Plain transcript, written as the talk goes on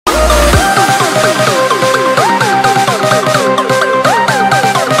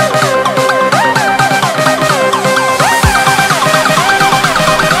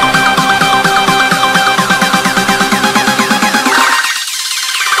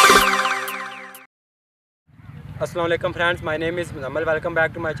अस्सलाम वालेकुम friends, my name is Muzammil. Welcome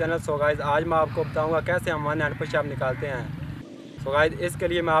back to my channel. So guys, आज मैं आपको बताऊंगा कैसे हम वन हैंड पुशअप निकालते हैं। सो गाइज़, इसके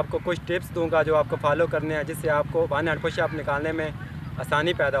लिए मैं आपको कुछ टिप्स दूंगा जो आपको फॉलो करने हैं, जिससे आपको वन हैंड पुशअप निकालने में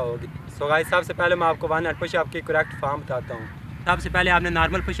आसानी पैदा होगी। सो गाइज़, सबसे पहले मैं आपको वन हैंड पुशअप की करेक्ट फॉर्म बताता हूँ। सबसे पहले आपने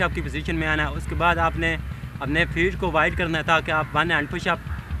नॉर्मल पुशअप की पोजीशन में आना है। उसके बाद आपने अपने फीट को वाइड करना है ताकि आप वन हैंड पुशअप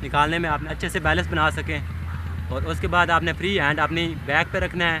निकालने में आपने अच्छे से बैलेंस बना सकें। और उसके बाद आपने फ्री हैंड अपनी बैक पर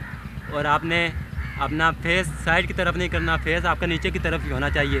रखना है और आपने अपना फेस साइड की तरफ नहीं करना, फेस आपका नीचे की तरफ ही होना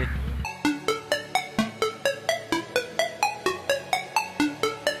चाहिए।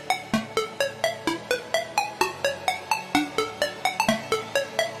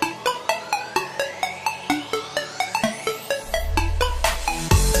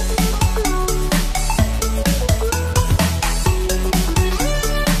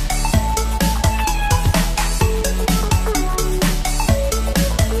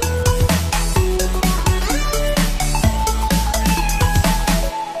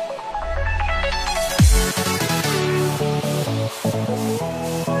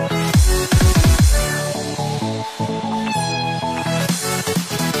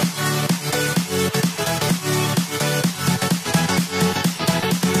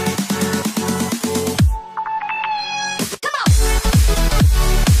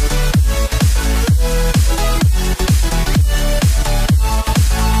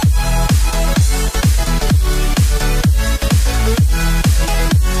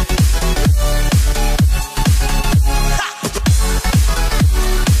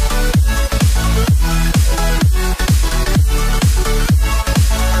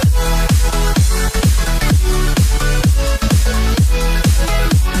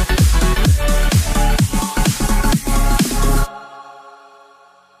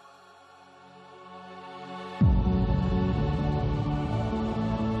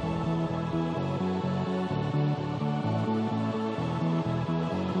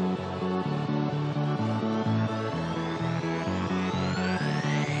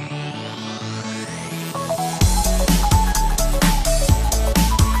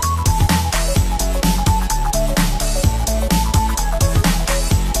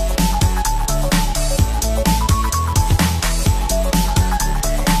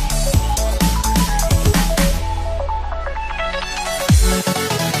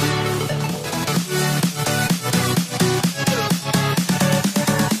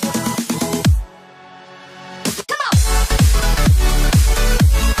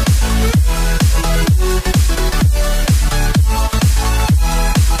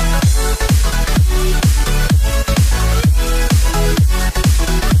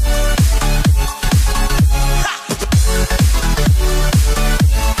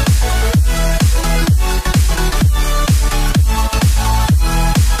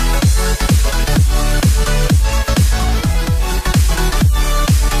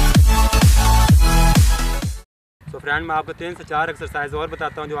 तो फ्रेंड, मैं आपको 3 से 4 एक्सरसाइज और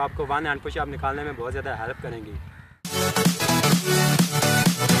बताता हूँ जो आपको वन हैंड पुशअप निकालने में बहुत ज़्यादा हेल्प करेंगी।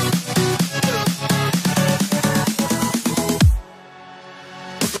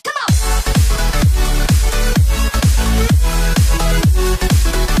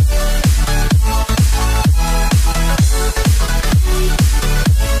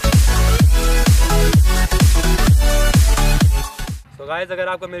 गाइस, अगर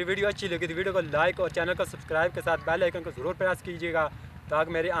आपको मेरी वीडियो अच्छी लगी तो वीडियो को लाइक और चैनल को सब्सक्राइब के साथ बेल आइकन को ज़रूर प्रेस कीजिएगा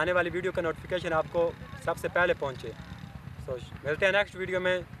ताकि मेरी आने वाली वीडियो का नोटिफिकेशन आपको सबसे पहले पहुंचे। मिलते हैं नेक्स्ट वीडियो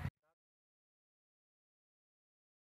में।